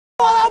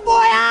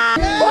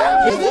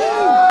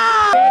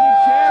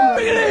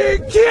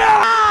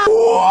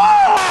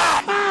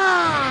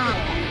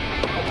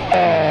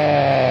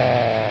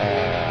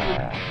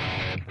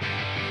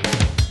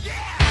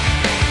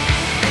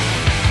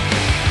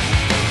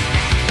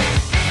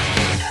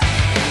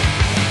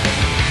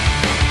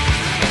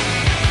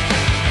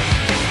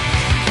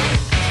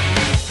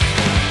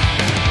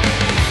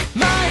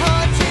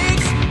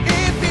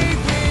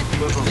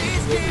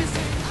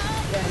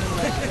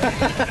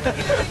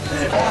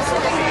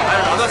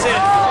I'm not saying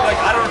like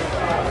I don't.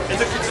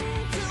 It's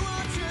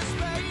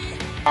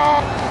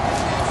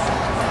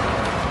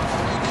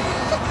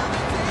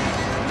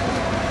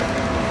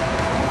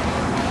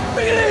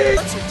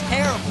That's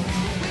terrible.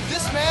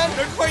 This man,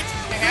 they're quite.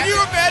 Can you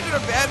imagine a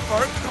bad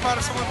fart to come out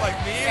of someone like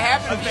me? It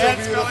happened a bad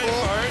smelling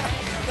fart.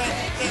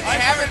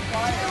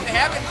 they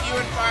haven't few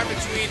and far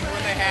between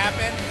when they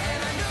happen.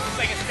 It's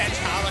like a stench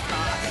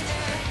holocaust.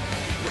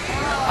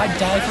 I'd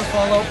die for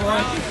Fall Out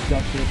Boy.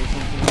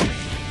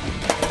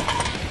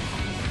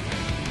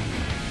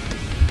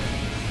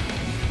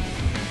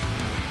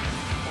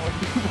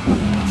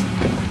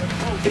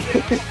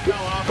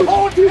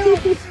 Oh,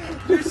 dude!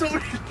 There's so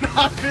many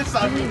not piss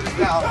on me just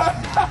now.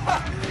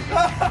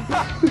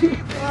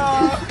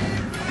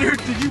 Dude,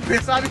 did you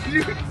piss on it,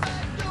 dude?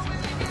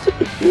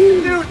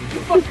 Dude, you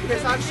fucking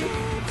piss on shit?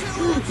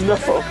 No.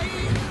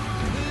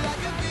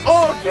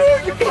 Oh,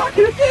 dude, you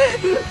fucking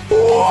did!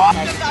 What?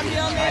 You got me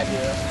on that.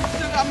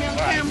 You got me on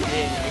camera.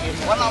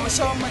 While I was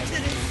showing my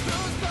titties.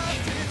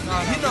 No,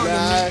 you know the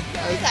meat.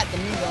 You got the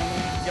meat on me.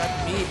 You got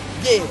the meat?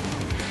 Yeah.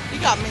 You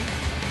got me.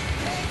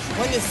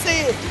 When you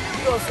see it,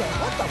 you'll say,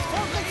 what the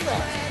fuck is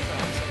that?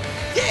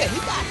 Yeah, he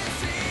got it.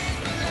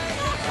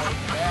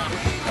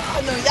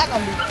 I know y'all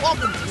gonna be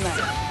fucking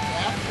tonight.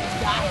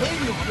 I hear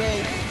you,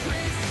 baby.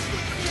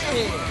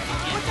 Yeah.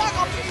 What y'all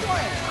gonna be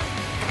doing?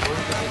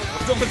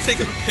 Someone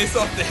taking a piss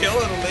off the hill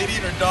and a lady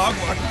and her dog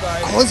walking by.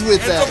 I was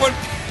with that.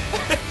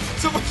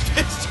 Someone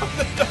pissed on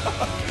the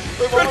dog.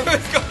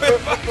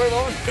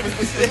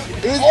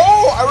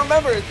 Oh, I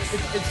remember. It's we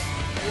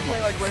were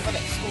playing like right by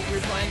that school. We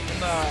were playing in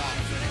the.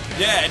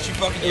 Yeah, and she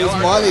fucking It yelled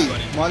was at Monty.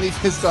 everybody. Monty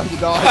pissed on the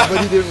dog, but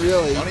he didn't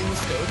really. I'm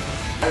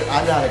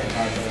not a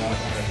guitar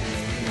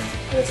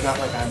player. It's not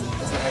like I'm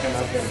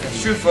not there.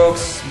 It's true,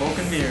 folks. Smoke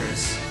and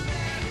mirrors.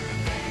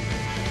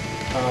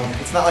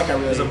 It's not like I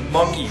really. There's a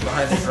monkey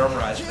behind the drum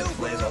riser that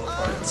plays all the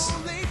parts.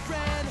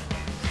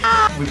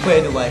 We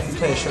played a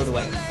show to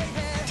like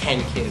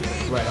 10 kids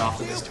right off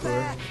of this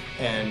tour,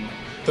 and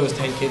those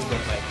 10 kids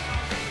went like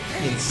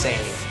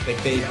insane. Like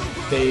they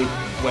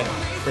went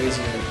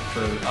crazier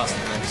for us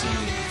than I've seen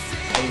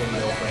anyone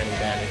know for any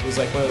band. It was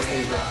like one of those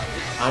things where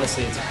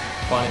honestly it's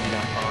quantity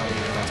not quality,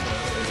 and that's one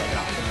of those things I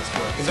got from this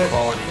tour. Is there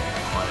quality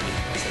and quantity?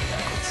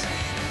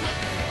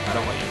 I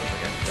don't want you to look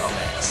like a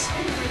dumbass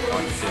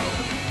on film.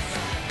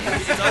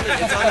 It's on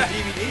the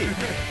DVD.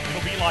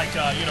 It'll be like,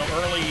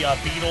 early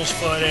Beatles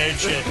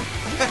footage.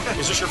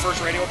 Is this your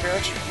first radio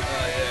appearance?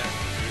 Yeah.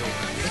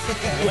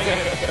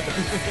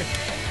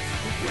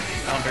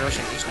 How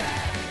embarrassing is that?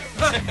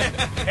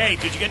 Hey,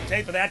 did you get the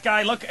tape of that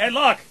guy? Look, hey,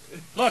 look!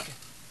 Look!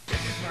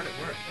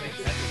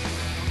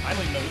 I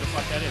don't even know who the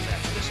fuck that is,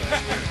 actually. So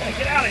hey,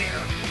 get out of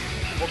here!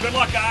 Well, good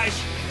luck, guys!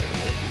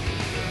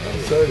 I'm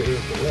sorry to hear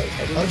that.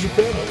 How'd you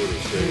feel?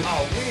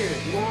 Oh,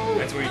 weird.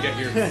 That's where you get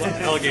your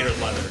alligator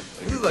leather.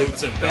 This is like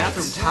Boots and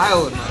bathroom belts.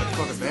 tile in my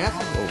fucking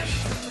bathroom.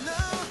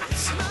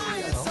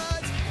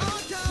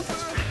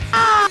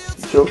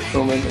 Joe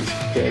Shulman is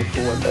preparing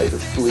for one night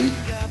of sleep,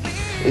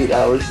 8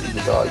 hours in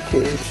the dog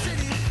cage.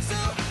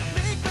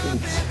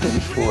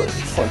 It's for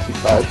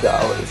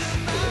 $25.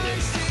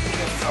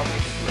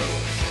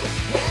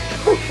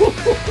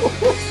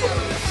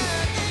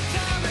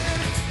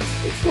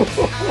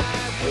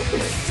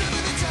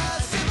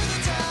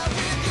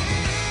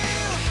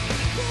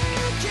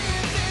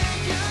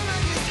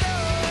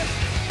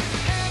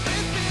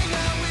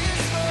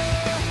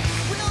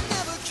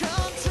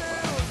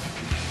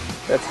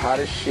 That's hot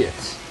as shit.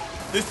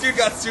 This dude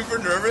got super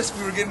nervous.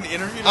 We were getting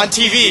interviewed On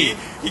TV.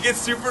 He gets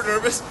super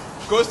nervous,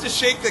 goes to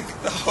shake the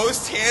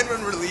host's hand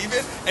when we're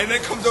leaving, and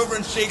then comes over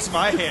and shakes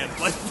my hand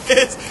like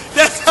this.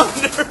 That's how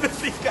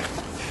nervous he got.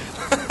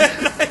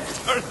 And I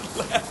started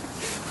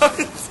laughing. How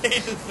insane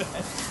is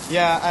that?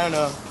 Yeah, I don't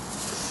know.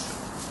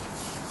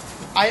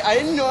 I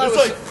didn't know I It's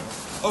was. like,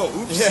 oh,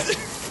 oops. Yeah.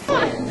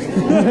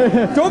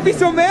 Don't be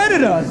so mad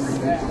at us!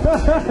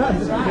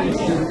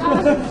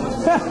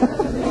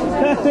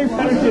 They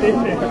better get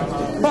in there.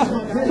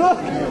 Look!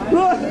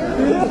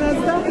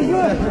 Stop it,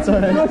 look! That's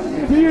alright. Look,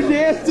 do your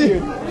dance,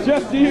 dude!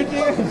 Just do your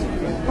dance!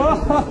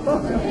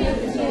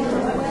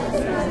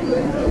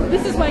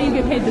 This is why you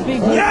get paid the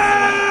big bucks.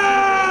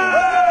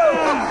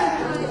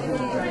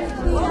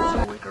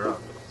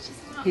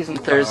 He's on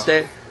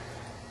Thursday.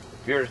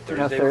 You're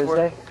Thursday.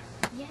 Thursday?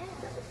 Yeah.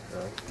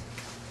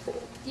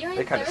 You're on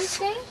They kind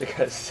Thursday? They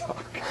kind of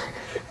suck.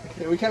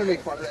 Yeah, we kind of make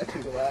fun of that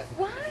too a lot.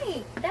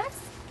 Why? That's.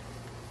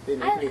 They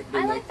I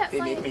like that They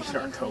flying make me coming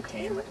snort into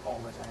cocaine it. like all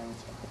the time.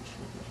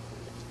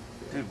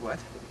 Dude, what?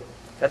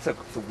 That's the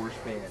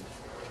worst band.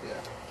 Yeah.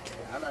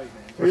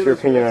 What's your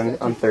opinion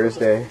on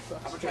Thursday?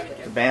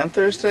 The band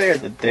Thursday or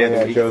the day of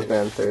the week? Joe's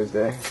band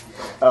Thursday.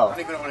 Oh,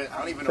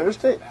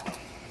 Thursday?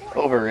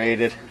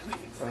 overrated.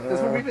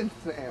 That's what we've been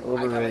saying.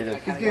 Overrated.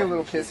 He's getting a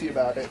little pissy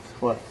about it.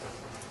 What?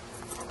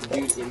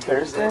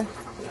 Thursday?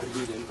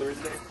 Dude in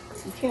Thursday?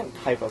 You can't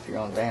hype up your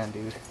own band,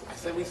 dude. I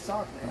said we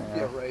suck, man. Yeah.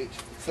 Yeah, right.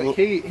 It's like,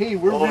 hey,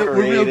 we're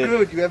real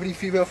good. You have any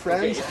female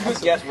friends? Okay,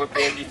 guess what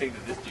band do you think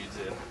that this dude's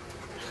in?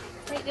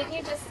 Wait, didn't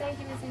you just say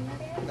he was in the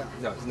band?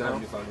 No, he's not in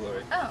New Found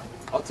Glory. Oh.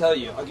 I'll tell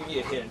you. I'll give you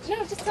a hint. No,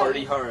 just tell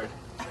Party me. hard.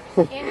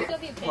 Andy, go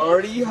be a band.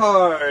 Party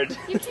hard.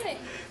 You kidding?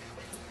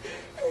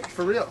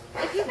 For real.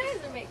 If you guys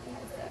are making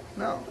this up,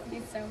 No. I'd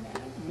be so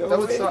mad. No That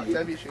would way. suck.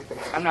 That'd be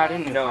shitty. I'm not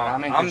in New No,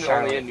 I'm in I'm Good the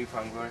Charlotte. only in New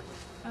Found Glory.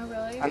 Oh,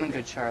 really? I'm in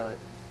Good Charlotte.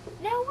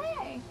 No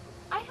way.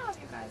 I have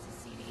your guys'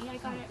 CD. I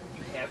got it.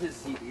 You have his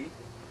CD?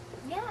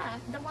 Yeah,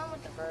 the one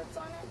with the birds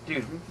on it.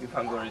 Dude, New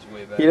Found Glory's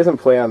way better. He doesn't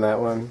play on that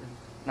one.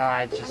 No,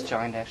 I just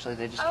joined actually.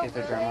 They just Oh, kicked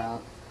their really? drummer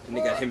out. And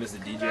they got him as the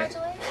DJ.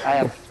 Congratulations.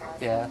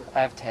 I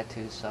have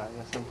tattoos, so I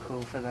guess I'm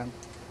cool for them.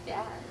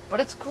 Yeah. But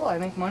it's cool. I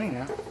make money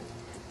now.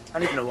 I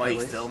don't even know why you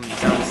filmed me.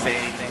 I don't say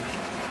anything.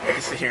 I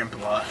just sit here and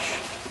blush.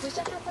 We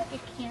should have like a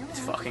camera. It's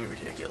fucking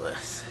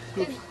ridiculous.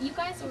 And you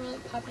guys are really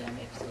popular on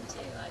Bakersfield too.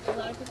 Like a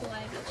lot of people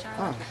like it.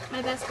 Charlotte.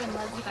 My best friend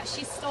loves you guys.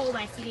 She stole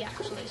my CD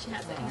actually. She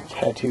has it in her church.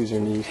 Tattoos are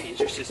neat. Hey, is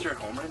your sister at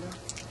home right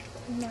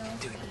now? No.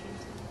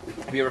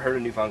 Have you ever heard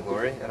of New Found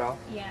Glory at all?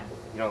 Yeah.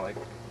 You don't like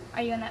it?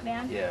 Are you in that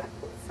band? Yeah.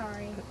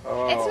 Sorry.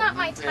 Oh, It's not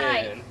my type.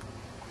 man.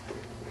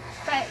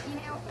 But you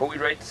know, But we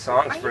write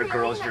songs Are for you really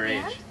girls in your that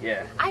age. band?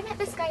 Yeah. I met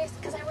this guy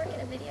because I work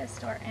at a video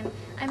store, and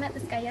I met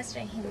this guy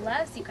yesterday. He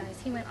loves you guys.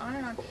 He went on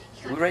and on.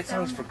 He got We write so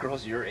songs for mad.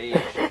 girls your age.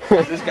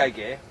 Is this guy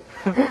gay?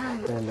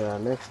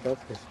 And next up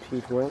is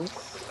Pete Wentz.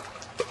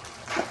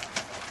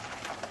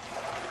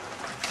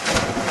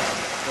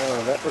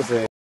 Oh, that was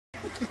a...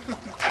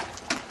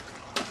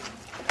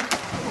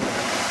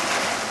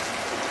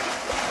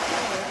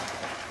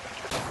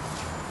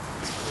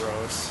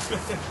 Gross.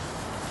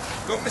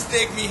 Don't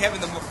mistake me having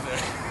the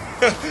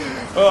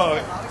oh,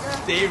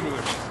 stay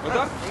rude. What's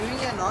up? You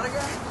didn't get an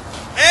autograph?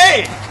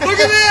 Hey, look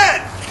at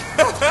that!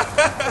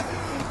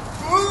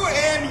 Ooh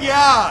and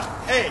yeah.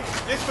 Hey,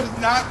 this was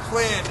not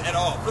planned at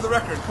all. For the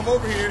record, come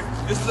over here.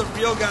 This is a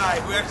real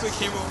guy who actually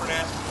came over and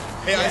asked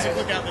me. Hey, Isaac,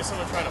 look out! There's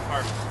someone trying to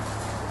park.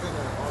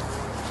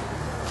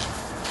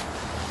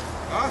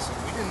 Awesome.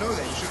 We didn't know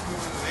that. You should have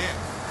moved in the van.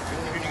 We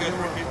figured you guys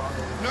were here.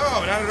 No,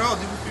 not at all.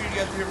 We figured you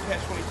guys were here for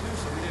Catch 22,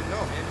 so we didn't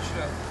know, man. You should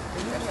have.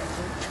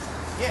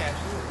 Yeah,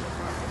 absolutely.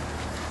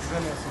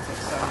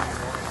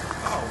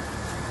 Oh,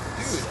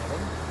 dude.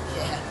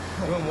 Yeah.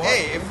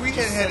 Hey, if we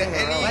had had any.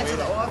 I went to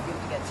the office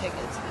to get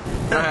tickets.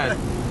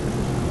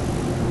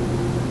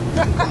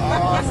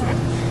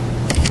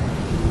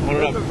 What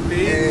up?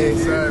 Hey,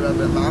 sorry about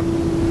that, Mom.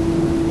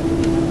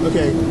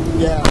 Okay,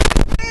 yeah.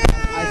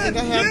 I think I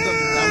have the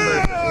number.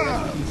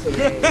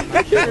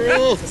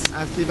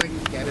 I'll see if I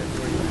can get it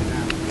for you right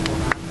now.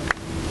 Hold on.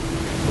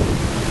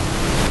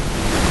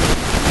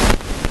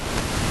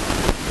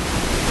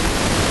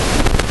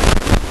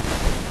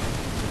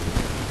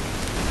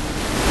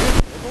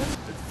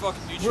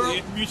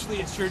 Fucking mutually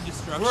insured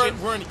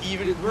destruction. We're an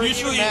even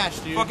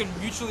match, dude. Fucking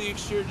mutually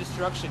insured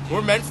destruction. Dude.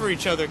 We're meant for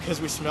each other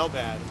because we smell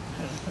bad.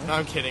 No,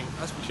 I'm kidding.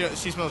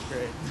 She smells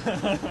great.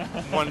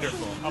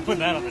 Wonderful. I'll put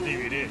that on the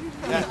DVD.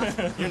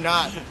 Yeah, you're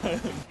not.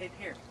 Hey,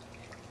 Pierre.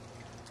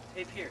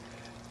 Hey, Pierre.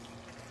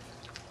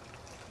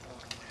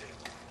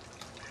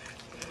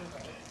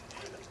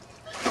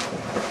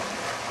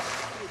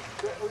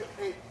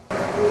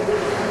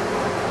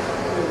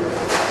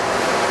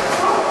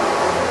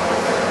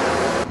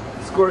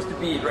 Scores to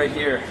beat right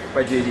here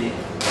by JD.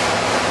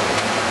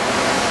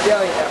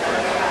 Gallant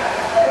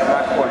effort.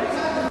 Not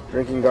quite.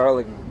 Drinking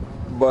garlic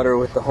butter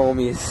with the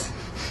homies.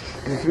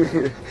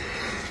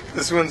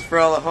 This one's for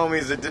all the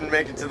homies that didn't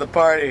make it to the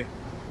party.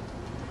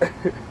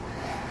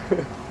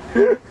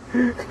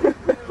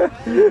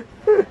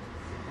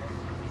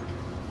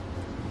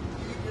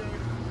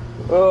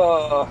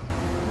 Oh.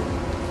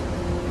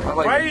 I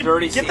like Why are you-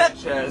 dirty get that-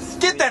 Sanchez.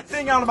 Get that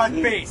thing out of my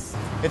face!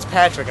 It's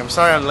Patrick. I'm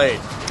sorry I'm late.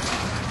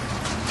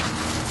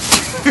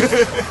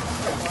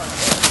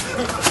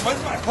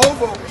 What's my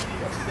hobo?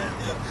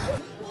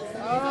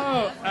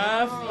 Oh,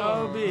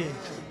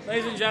 FOB.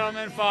 Ladies and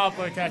gentlemen, Fall Out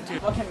Boy Tattoo.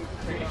 What can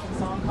creation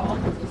song called?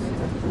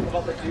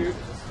 About the dude.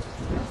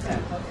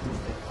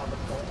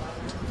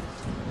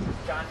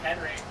 John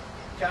Henry.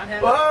 John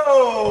Henry.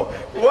 Whoa!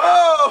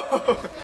 Whoa!